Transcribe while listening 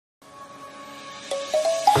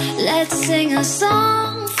Let's sing a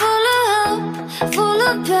song full of hope, full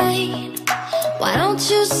of pain. Why don't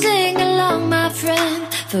you sing along, my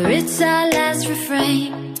friend? For it's our last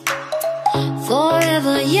refrain.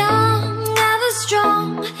 Forever young, ever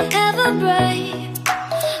strong, ever brave.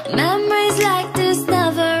 Memories like this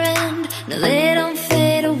never end. No, they don't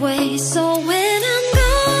fade away. So when I'm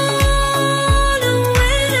gone, and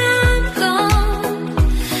when I'm gone,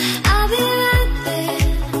 I'll be right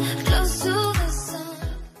there, close to the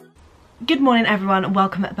sun. Good morning everyone,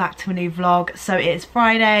 welcome back to a new vlog. So it is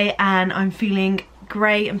Friday and I'm feeling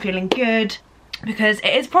great, I'm feeling good because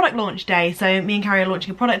it is product launch day. So me and Carrie are launching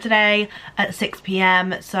a product today at 6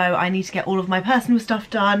 PM, so I need to get all of my personal stuff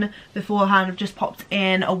done beforehand. I've just popped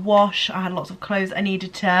in a wash. I had lots of clothes I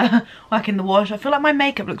needed to work in the wash. I feel like my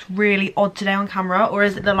makeup looks really odd today on camera, or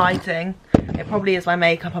is it the lighting? It probably is my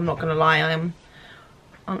makeup, I'm not gonna lie.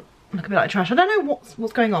 I look a bit like trash. I don't know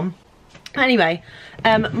what's going on. Anyway,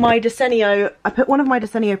 my Desenio, I put one of my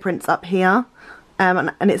Desenio prints up here,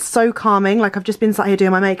 and it's so calming. Like, I've just been sat here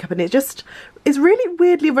doing my makeup and it's really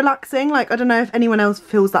weirdly relaxing. Like, I don't know if anyone else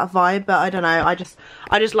feels that vibe, but I don't know, I just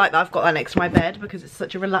like that I've got that next to my bed because it's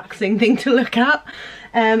such a relaxing thing to look at.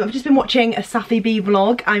 I've just been watching a Safi B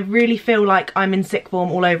vlog. I really feel like I'm in sick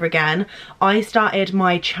form all over again. I started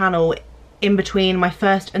my channel in between my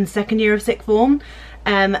first and second year of sick form.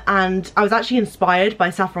 And I was actually inspired by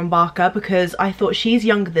Saffron Barker because I thought she's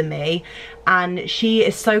younger than me and she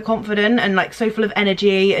is so confident and like so full of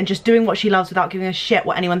energy and just doing what she loves without giving a shit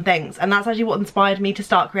what anyone thinks, and that's actually what inspired me to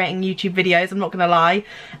start creating YouTube videos, I'm not gonna lie.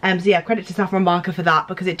 So yeah, credit to Saffron Barker for that,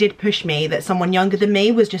 because it did push me that someone younger than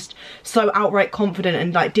me was just so outright confident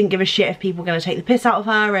and like didn't give a shit if people were gonna take the piss out of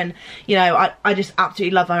her, and you know, I just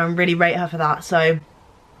absolutely love her and really rate her for that. So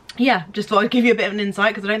yeah, just thought I'd give you a bit of an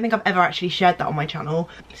insight because I don't think I've ever actually shared that on my channel.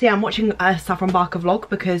 So yeah, I'm watching a Saffron Barker vlog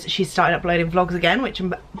because she's started uploading vlogs again, which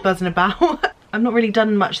I'm buzzing about. I've not really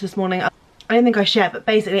done much this morning. I don't think I shared, but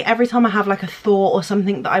basically every time I have like a thought or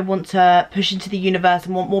something that I want to push into the universe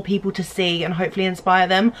and want more people to see and hopefully inspire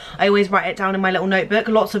them, I always write it down in my little notebook.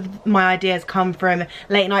 Lots of my ideas come from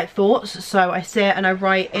late night thoughts, so I sit and I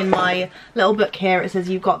write in my little book here. It says,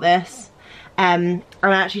 "You've got this." And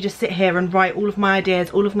I actually just sit here and write all of my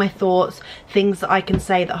ideas, all of my thoughts, things that I can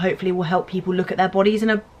say that hopefully will help people look at their bodies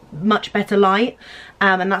in a much better light.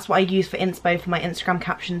 And that's what I use for inspo for my Instagram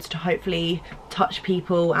captions, to hopefully touch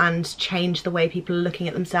people and change the way people are looking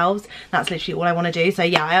at themselves. That's literally all I want to do. So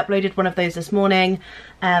yeah, I uploaded one of those this morning,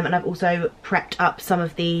 and I've also prepped up some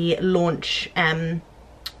of the launch, I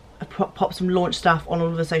popped some launch stuff on all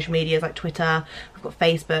of the social medias like Twitter, I've got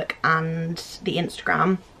Facebook and the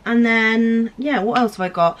Instagram. And then, yeah, what else have I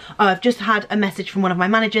got? Oh, I've just had a message from one of my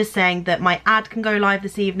managers saying that my ad can go live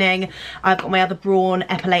this evening. I've got my other Brawn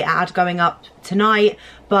Epilate ad going up tonight.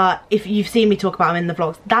 But if you've seen me talk about them in the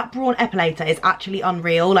vlogs, that Brawn Epilator is actually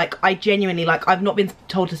unreal. Like, I genuinely, like, I've not been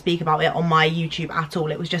told to speak about it on my YouTube at all.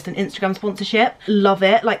 It was just an Instagram sponsorship. Love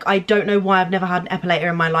it. Like, I don't know why I've never had an epilator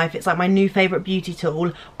in my life. It's like my new favourite beauty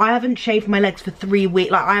tool. I haven't shaved my legs for 3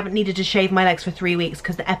 weeks. Like, I haven't needed to shave my legs for 3 weeks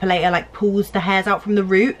because the epilator, like, pulls the hairs out from the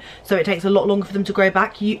root. So it takes a lot longer for them to grow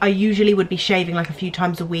back. I usually would be shaving like a few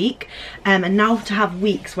times a week. And now to have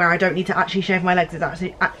weeks where I don't need to actually shave my legs is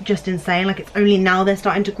actually just insane. Like, it's only now they're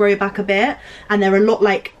starting to grow back a bit and they're a lot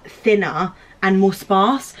like thinner and more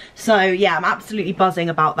sparse. So yeah, I'm absolutely buzzing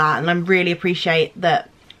about that, and I really appreciate that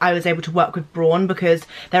I was able to work with Brawn because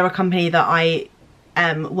they're a company that I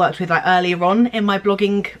worked with like earlier on in my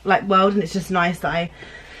blogging like world, and it's just nice that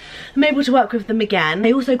I'm able to work with them again.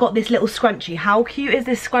 I also got this little scrunchie. How cute is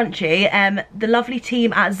this scrunchie? The lovely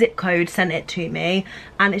team at Zip Code sent it to me,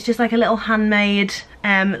 and it's just like a little handmade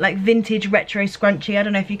like vintage retro scrunchie. I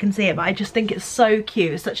don't know if you can see it, but I just think it's so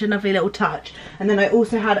cute. It's such a lovely little touch. And then I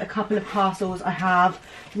also had a couple of parcels. I have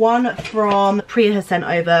one from Priya has sent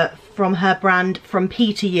over from her brand From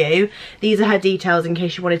P to U. These are her details in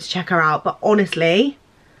case you wanted to check her out. But honestly,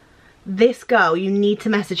 this girl, you need to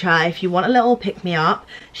message her if you want a little pick-me-up.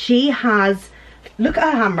 She has, look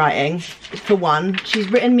at her handwriting for one. She's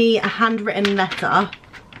written me a handwritten letter.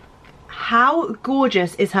 How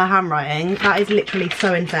gorgeous is her handwriting? That is literally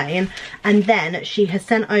so insane. And then she has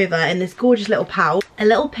sent over in this gorgeous little pouch a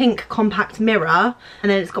little pink compact mirror, and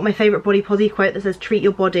then it's got my favourite body positive quote that says, "Treat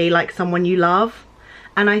your body like someone you love."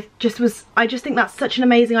 And I just think that's such an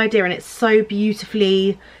amazing idea, and it's so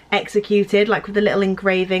beautifully executed, like with the little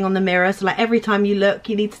engraving on the mirror. So like every time you look,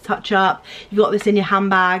 you need to touch up. You've got this in your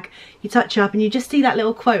handbag, you touch up and you just see that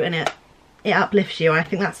little quote in it. it uplifts you. I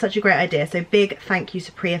think that's such a great idea. So big thank you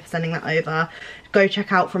to Priya for sending that over. Go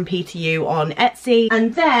check out From P to You on Etsy.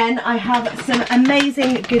 And then I have some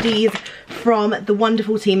amazing goodies from the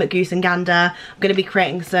wonderful team at Goose and Gander. I'm going to be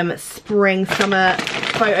creating some spring summer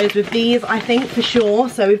photos with these, I think, for sure.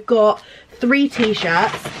 So we've got 3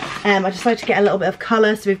 t-shirts. I just like to get a little bit of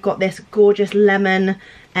colour. So we've got this gorgeous lemon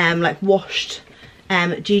like washed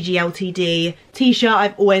GGLTD t-shirt.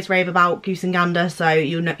 I've always rave about Goose and Gander, so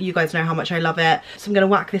you guys know how much I love it. So I'm gonna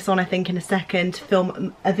whack this on, I think, in a second to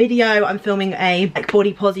film a video. I'm filming a like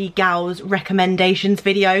body posy gals recommendations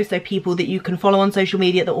video, so people that you can follow on social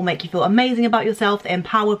media that will make you feel amazing about yourself, that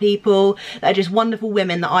empower people, that are just wonderful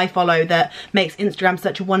women that I follow, that makes Instagram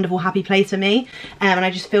such a wonderful, happy place for me. And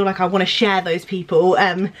I just feel like I want to share those people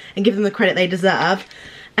and give them the credit they deserve.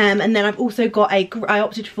 And then I've also got I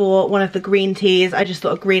opted for one of the green teas. I just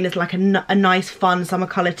thought green is like a nice fun summer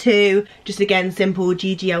colour too. Just again, simple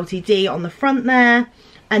GGLTD on the front there.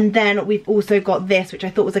 And then we've also got this, which I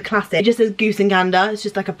thought was a classic. It just says Goose and Gander. It's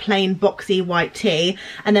just like a plain boxy white tee.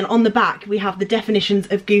 And then on the back we have the definitions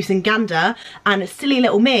of Goose and Gander. And silly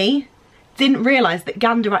little me didn't realise that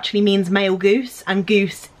gander actually means male goose and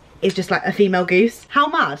goose is just like a female goose. How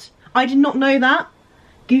mad? I did not know that.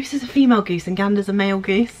 Goose is a female goose and gander's a male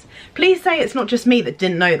goose. Please say it's not just me that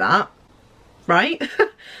didn't know that, right?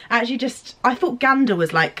 Actually, I thought gander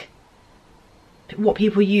was like what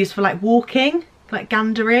people use for like walking, like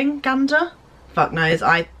gandering, gander. Fuck knows,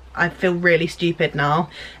 I feel really stupid now,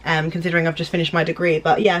 considering I've just finished my degree.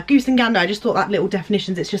 But yeah, Goose and Gander, I just thought that little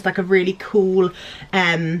definitions, it's just like a really cool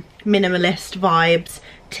minimalist vibes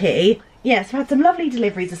tee. Yes, I've had some lovely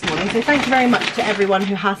deliveries this morning, so thank you very much to everyone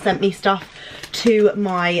who has sent me stuff to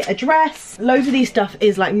my address. Loads of these stuff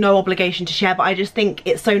is like no obligation to share, but I just think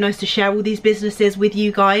it's so nice to share all these businesses with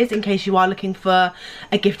you guys in case you are looking for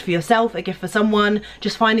a gift for yourself, a gift for someone,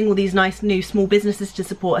 just finding all these nice new small businesses to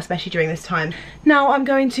support, especially during this time. Now I'm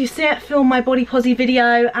going to film my body posy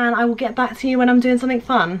video and I will get back to you when I'm doing something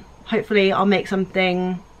fun. Hopefully I'll make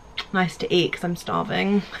something nice to eat because I'm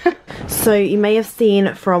starving. So you may have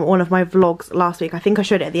seen from one of my vlogs last week, I think I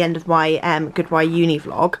showed it at the end of my Goodbye Uni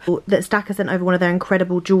vlog, that Stacker sent over one of their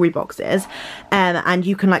incredible jewellery boxes, and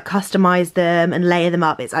you can like customise them and layer them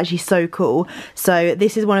up. It's actually so cool. So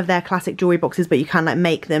this is one of their classic jewellery boxes, but you can like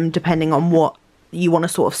make them depending on what you want to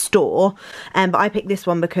sort of store. But I picked this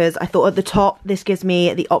one because I thought at the top this gives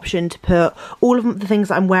me the option to put all of the things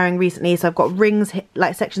that I'm wearing recently. So I've got rings,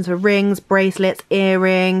 like sections for rings, bracelets,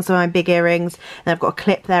 earrings, so my big earrings, and I've got a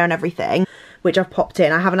clip there and everything, which I've popped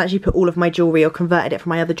in. I haven't actually put all of my jewellery or converted it from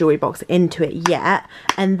my other jewellery box into it yet.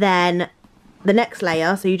 And then the next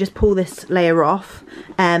layer, so you just pull this layer off.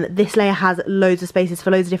 This layer has loads of spaces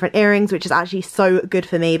for loads of different earrings, which is actually so good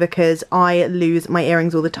for me because I lose my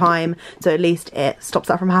earrings all the time, so at least it stops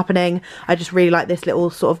that from happening. I just really like this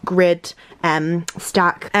little sort of grid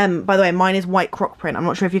stack. By the way, mine is white croc print. I'm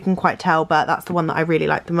not sure if you can quite tell, but that's the one that I really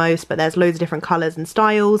like the most. But there's loads of different colours and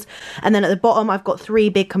styles. And then at the bottom I've got 3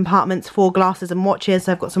 big compartments for glasses and watches.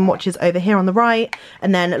 So I've got some watches over here on the right,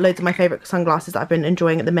 and then loads of my favourite sunglasses that I've been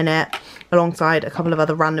enjoying at the minute, alongside a couple of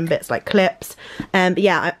other random bits like clips. But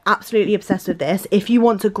yeah, I'm absolutely obsessed with this. If you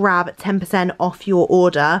want to grab 10% off your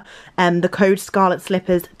order, the code Scarlet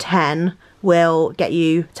Slippers 10 will get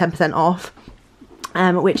you 10% off.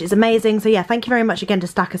 Which is amazing. So yeah, thank you very much again to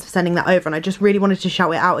Stackers for sending that over, and I just really wanted to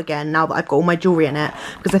shout it out again now that I've got all my jewellery in it,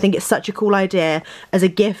 because I think it's such a cool idea as a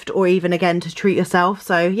gift or even again to treat yourself.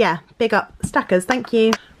 So yeah, big up Stackers, thank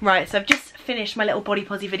you. Right, so I've just finished my little body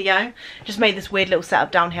posy video. Just made this weird little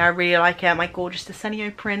setup down here. I really like it. My gorgeous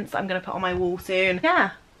Desenio prints I'm going to put on my wall soon.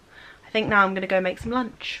 Yeah, I think now I'm going to go make some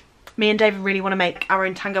lunch. Me and David really want to make our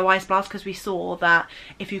own Tango Ice Blast because we saw that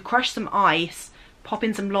if you crush some ice, pop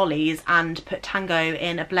in some lollies and put Tango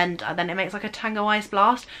in a blender, then it makes like a Tango Ice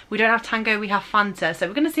Blast. We don't have Tango, we have Fanta, so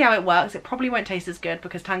we're going to see how it works. It probably won't taste as good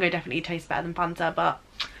because Tango definitely tastes better than Fanta, but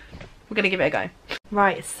we're going to give it a go.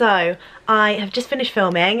 Right, so I have just finished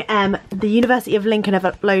filming. The University of Lincoln have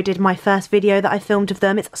uploaded my first video that I filmed of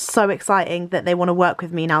them. It's so exciting that they want to work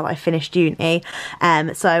with me now that I've finished uni.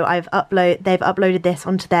 So they've uploaded this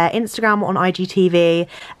onto their Instagram on IGTV,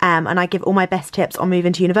 and I give all my best tips on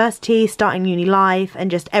moving to university, starting uni life, and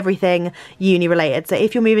just everything uni related. So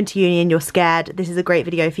if you're moving to uni and you're scared, this is a great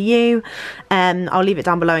video for you. I'll leave it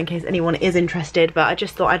down below in case anyone is interested, but I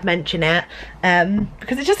just thought I'd mention it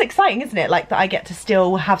because it's just exciting, isn't it? Like that I get to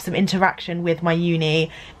still have some interaction with my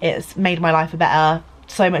uni. It's made my life a better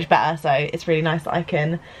so much better, so it's really nice that I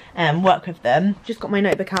can work with them. Just got my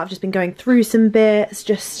notebook out. I've just been going through some bits,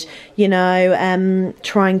 just, you know,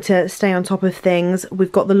 trying to stay on top of things.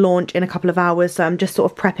 We've got the launch in a couple of hours, so I'm just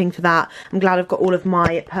sort of prepping for that. I'm glad I've got all of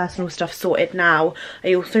my personal stuff sorted now.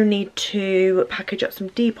 I also need to package up some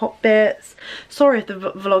Depop bits. Sorry if the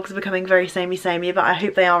vlogs are becoming very samey, but I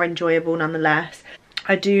hope they are enjoyable nonetheless.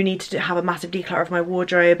 I do need to have a massive declutter of my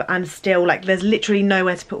wardrobe, and still, like, there's literally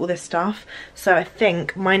nowhere to put all this stuff. So I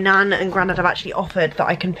think my nan and granddad have actually offered that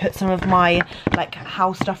I can put some of my, like,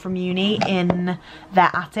 house stuff from uni in their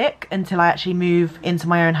attic until I actually move into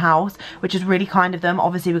my own house, which is really kind of them.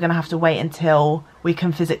 Obviously, we're going to have to wait until we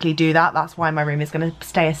can physically do that. That's why my room is going to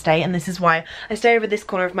stay a state, and this is why I stay over this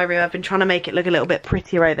corner of my room. I've been trying to make it look a little bit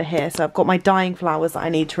prettier over here. So I've got my dying flowers that I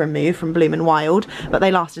need to remove from Bloom and Wild, but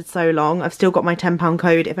they lasted so long. I've still got my £10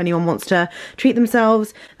 code if anyone wants to treat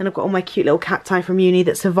themselves, and I've got all my cute little cacti from uni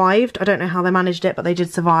that survived. I don't know how they managed it, but they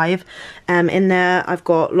did survive. In there I've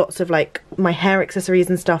got lots of, like, my hair accessories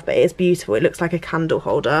and stuff, but it is beautiful. It looks like a candle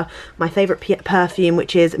holder. My favourite perfume,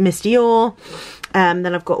 which is Miss Dior.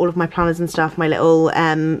 Then I've got all of my planners and stuff, my little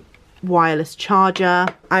wireless charger.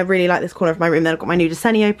 I really like this corner of my room. Then I've got my new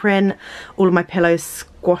Desenio print, all of my pillows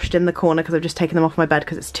squashed in the corner because I've just taken them off my bed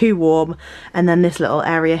because it's too warm. And then this little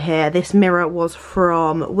area here, this mirror was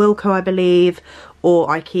from Wilko, I believe, or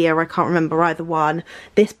Ikea, I can't remember either one.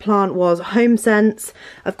 This plant was Home Sense.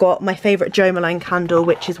 I've got my favourite Jo Malone candle,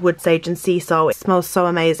 which is Wood Sage and Sea Salt. It smells so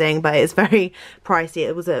amazing, but it's very pricey.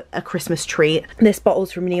 It was a Christmas treat. This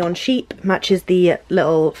bottle's from Neon Sheep, matches the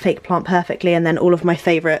little fake plant perfectly, and then all of my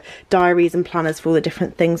favourite diaries and planners for all the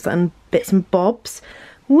different things and bits and bobs.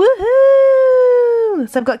 Woohoo!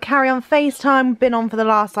 So I've got Carrie on FaceTime, been on for the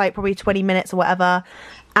last, like, probably 20 minutes or whatever.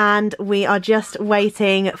 And we are just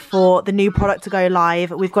waiting for the new product to go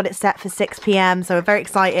live. We've got it set for 6 PM, so we're very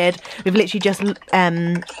excited. We've literally just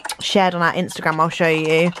shared on our Instagram, I'll show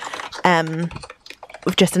you.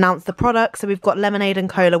 We've just announced the product. So we've got lemonade and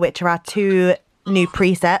cola, which are our 2 new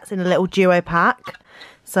presets in a little duo pack.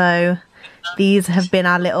 So these have been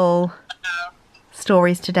our little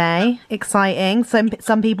stories today. Exciting.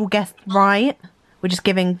 Some people guessed right. We're just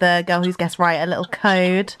giving the girl who's guessed right a little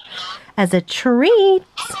code as a treat.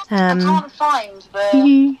 I can't find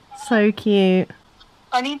the... So cute.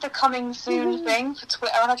 I need the coming soon thing for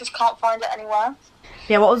Twitter, and I just can't find it anywhere.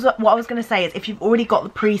 Yeah, what I was going to say is, if you've already got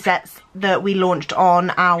the presets that we launched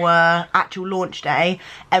on our actual launch day,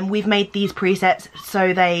 and we've made these presets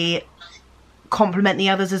so they complement the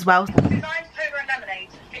others as well. Designed cola and lemonade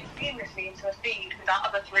to fit seamlessly into a feed with our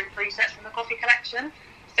other 3 presets from the coffee collection,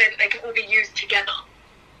 so that they can all be used together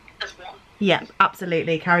as one. Yeah,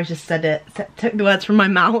 absolutely. Carrie just said it, took the words from my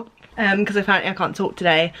mouth, because apparently I can't talk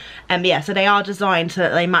today. But yeah, so they are designed so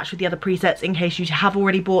that they match with the other presets in case you have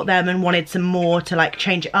already bought them and wanted some more to, like,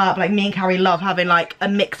 change it up. Like, me and Carrie love having, like, a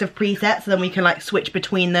mix of presets, so then we can, like, switch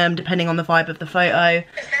between them depending on the vibe of the photo.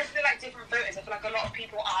 Especially, like, different photos. I feel like a lot of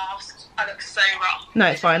people asked, I look so rough. No,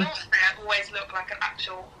 it's fine. I always look like an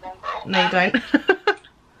actual mongrel. No, you don't.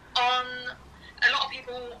 A lot of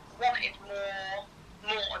people wanted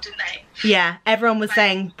more, didn't they? Yeah, everyone was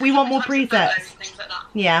saying, we want more presets. Things like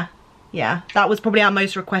that. Yeah, that was probably our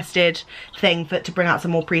most requested thing, to bring out some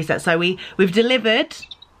more presets. So we've delivered,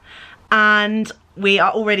 and we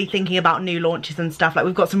are already thinking about new launches and stuff. Like,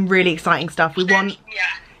 we've got some really exciting stuff. We want,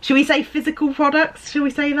 should we say physical products? Should we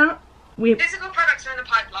say that? Physical products are in the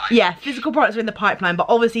pipeline. Yeah, physical products are in the pipeline, but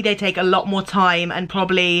obviously they take a lot more time, and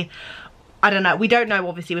probably, I don't know, we don't know,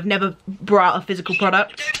 obviously, we've never brought out a physical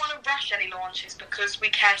product. We don't want to rush any launches because we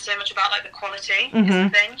care so much about, like, the quality is the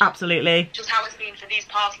thing. Absolutely. Just how it's been for these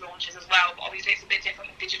past launches as well, but obviously it's a bit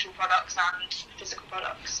different with digital products and physical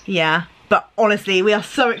products. Yeah, but honestly, we are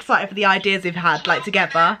so excited for the ideas we've had, like,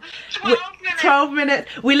 together. 12 minutes.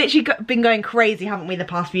 We literally been going crazy, haven't we, the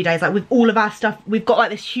past few days? Like, with all of our stuff, we've got, like,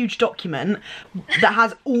 this huge document that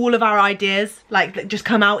has all of our ideas, like, that just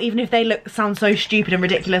come out, even if they sound so stupid and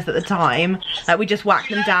ridiculous at the time. Like, we just whack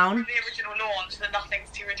them down. From the original launch, that nothing's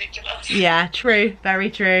too ridiculous. Yeah, true, very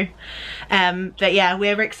true. But yeah,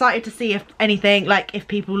 we're excited to see if anything, like, if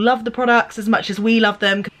people love the products as much as we love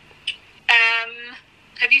them.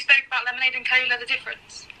 Have you spoke about lemonade and cola, the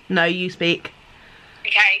difference? No, you speak.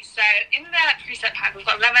 Okay, so in the preset pack we've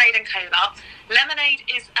got lemonade and cola. Lemonade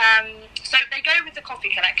is, so they go with the coffee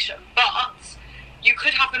collection, but you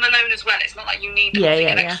could have them alone as well. It's not like you need the coffee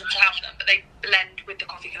collection to have them, but they blend with the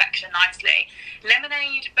coffee collection nicely.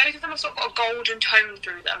 Lemonade, both of them have sort of got a golden tone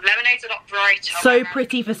through them. Lemonade's a lot brighter. So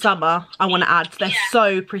pretty for summer, I want to add. They're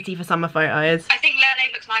so pretty for summer photos. I think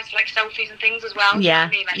lemonade looks nice for, like, selfies and things as well. Yeah,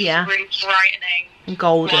 you know what I mean? Like, it's really brightening.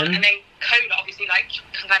 Golden. And then cola, obviously, like, you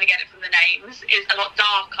can kind of get it from the names, is a lot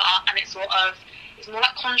darker, and it's sort of, it's more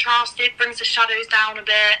like contrasted, brings the shadows down a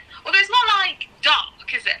bit. Although it's not like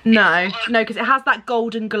dark, is it? No, no, because it has that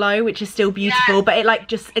golden glow, which is still beautiful, yeah. But it like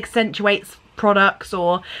just accentuates products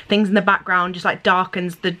or things in the background, just like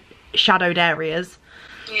darkens the shadowed areas.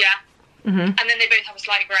 Yeah. And then they both have a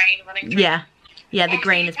slight grain running through. Yeah. Yeah, the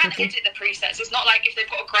grain is pretty. You can edit the presets. It's not like if they've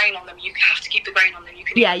got a grain on them, you have to keep the grain on them. You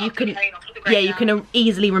can you can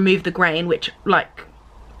easily remove the grain, which like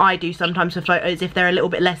I do sometimes for photos if they're a little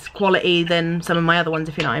bit less quality than some of my other ones,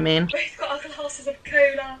 if you know what I mean. We've got our glasses of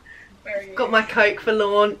cola. Where are you? Got my Coke for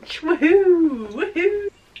launch. Woohoo! Woohoo!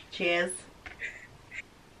 Cheers.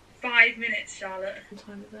 5 minutes, Charlotte. What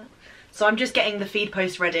time is it? So I'm just getting the feed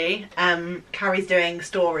post ready. Carrie's doing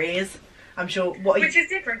stories. I'm sure which is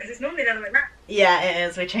different because it's normally the other way around. Yeah, it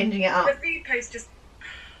is. We're changing it up. The feed post just,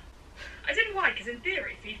 I don't know why, because in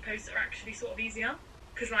theory feed posts are actually sort of easier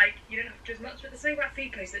because like you don't have to do as much. But there's something about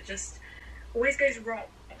feed posts that just always goes wrong.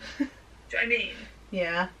 Do you know what I mean?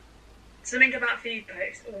 Yeah. Something about feed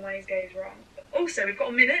posts always goes wrong. Also, we've got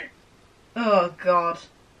a minute. Oh God.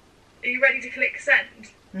 Are you ready to click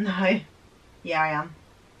send? No. Yeah, I am.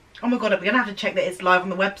 Oh my God, we're gonna have to check that it's live on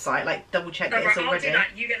the website, like double check that it's all ready. I'll do that.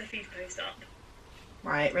 You get the feed post up.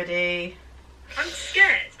 Right, ready. I'm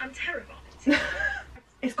scared. I'm terrified.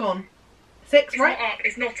 It's gone. 6, right?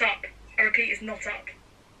 It's not up. It's not up. I repeat, it's not up.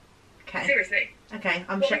 Okay. Seriously. Okay,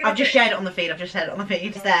 I've just shared it on the feed.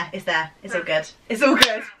 It's there. It's there. It's all good. It's all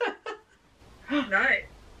good. No.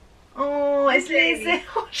 Oh, it's Lizzie.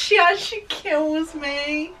 Oh, she actually kills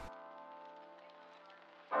me.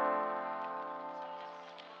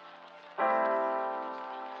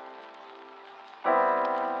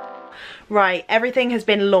 Right, everything has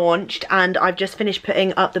been launched and I've just finished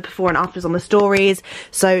putting up the before and afters on the stories.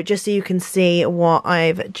 So just so you can see what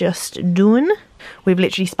I've just done. We've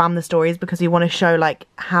literally spammed the stories because we want to show like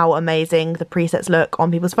how amazing the presets look on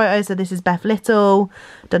people's photos. So this is Beth Little,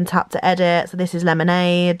 done tap to edit. So this is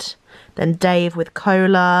Lemonade. Then Dave with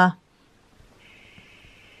Cola.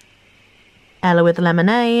 Ella with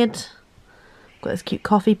Lemonade. Got this cute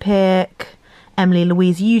coffee pic. Emily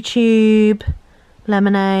Louise YouTube.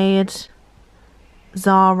 Lemonade.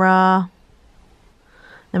 Zara.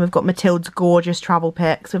 Then we've got Matilda's gorgeous travel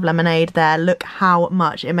pics with Lemonade there. Look how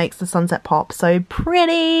much it makes the sunset pop. So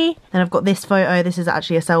pretty. Then I've got this photo. This is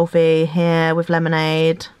actually a selfie here with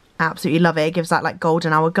Lemonade. Absolutely love it. It gives that like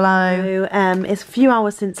golden hour glow. It's a few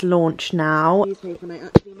hours since launch now. When I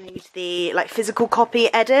actually made the like physical copy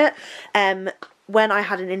edit. When I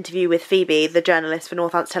had an interview with Phoebe, the journalist for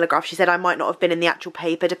Northants Telegraph, she said I might not have been in the actual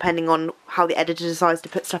paper depending on how the editor decides to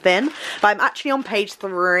put stuff in. But I'm actually on page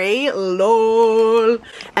 3, lol.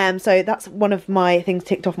 So that's one of my things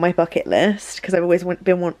ticked off my bucket list because I've always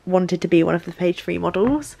wanted to be one of the page 3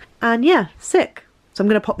 models. And yeah, sick. So I'm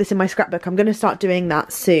going to pop this in my scrapbook. I'm going to start doing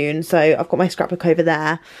that soon. So I've got my scrapbook over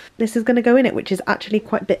there. This is going to go in it, which is actually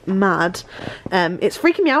quite a bit mad. It's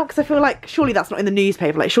freaking me out because I feel like surely that's not in the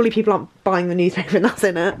newspaper. Like surely people aren't buying the newspaper and that's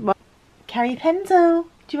in it. But Carrie Pendle, do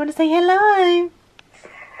you want to say hello?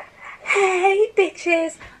 Hey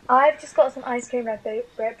bitches! I've just got some ice cream. I've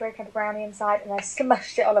broken a brownie inside and I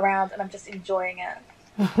smushed it all around and I'm just enjoying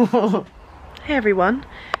it. Hey everyone,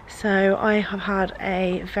 so I have had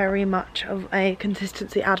a very much of a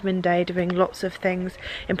consistency admin day doing lots of things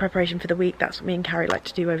in preparation for the week. That's what me and Carrie like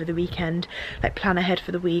to do over the weekend, like plan ahead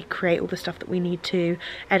for the week, create all the stuff that we need to,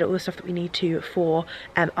 edit all the stuff that we need to for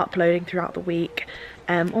uploading throughout the week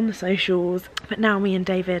on the socials. But now me and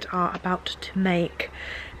David are about to make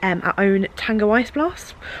our own Tango Ice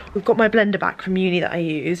Blast. We've got my blender back from uni that I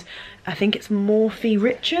use. I think it's Morphy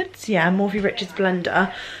Richards, yeah, Morphy Richards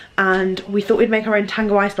blender. And we thought we'd make our own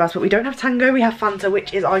Tango Ice Blast, but we don't have Tango, we have Fanta,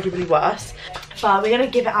 which is arguably worse. But we're gonna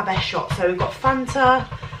give it our best shot. So we've got Fanta,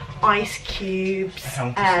 ice cubes,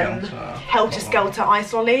 Helter Skelter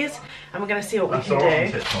ice lollies, and we're gonna see what we can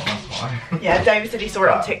do. TikTok, that's why. Yeah, David said he saw it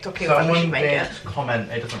on TikTok. He was like, we should make it.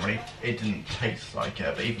 Comment, it didn't taste like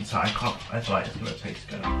it, but even so, I feel like it's gonna taste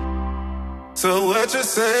good. So what you're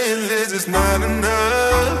saying is it's not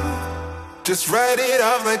enough. Just write it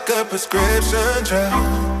off like a prescription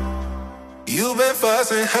drug. You've been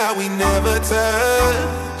fussing how we never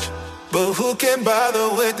touch, but who can bother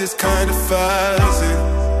with this kind of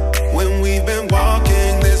fussing when we've been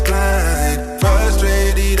walking this blind,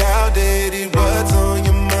 frustrated, outdated? What's on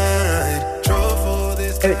your mind? Trouble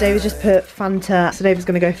this time. David just put Fanta, so David's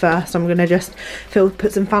gonna go first. I'm gonna just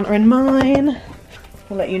put some Fanta in mine.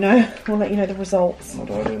 We'll let you know. We'll let you know the results. What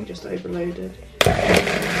do I do? Just overloaded.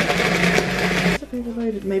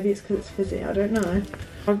 Overloaded. Maybe it's because it's fizzy, I don't know.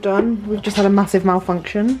 I've done. We've just had a massive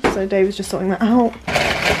malfunction, so David's just sorting that out.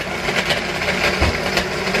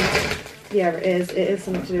 Yeah, it is. It is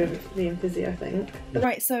something to do with being busy, I think.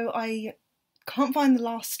 Right, so I can't find the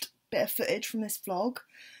last bit of footage from this vlog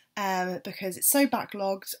because it's so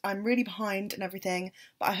backlogged. I'm really behind and everything,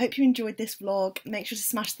 but I hope you enjoyed this vlog. Make sure to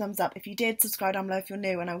smash the thumbs up if you did, subscribe down below if you're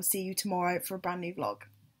new, and I will see you tomorrow for a brand new vlog.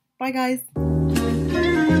 Bye guys!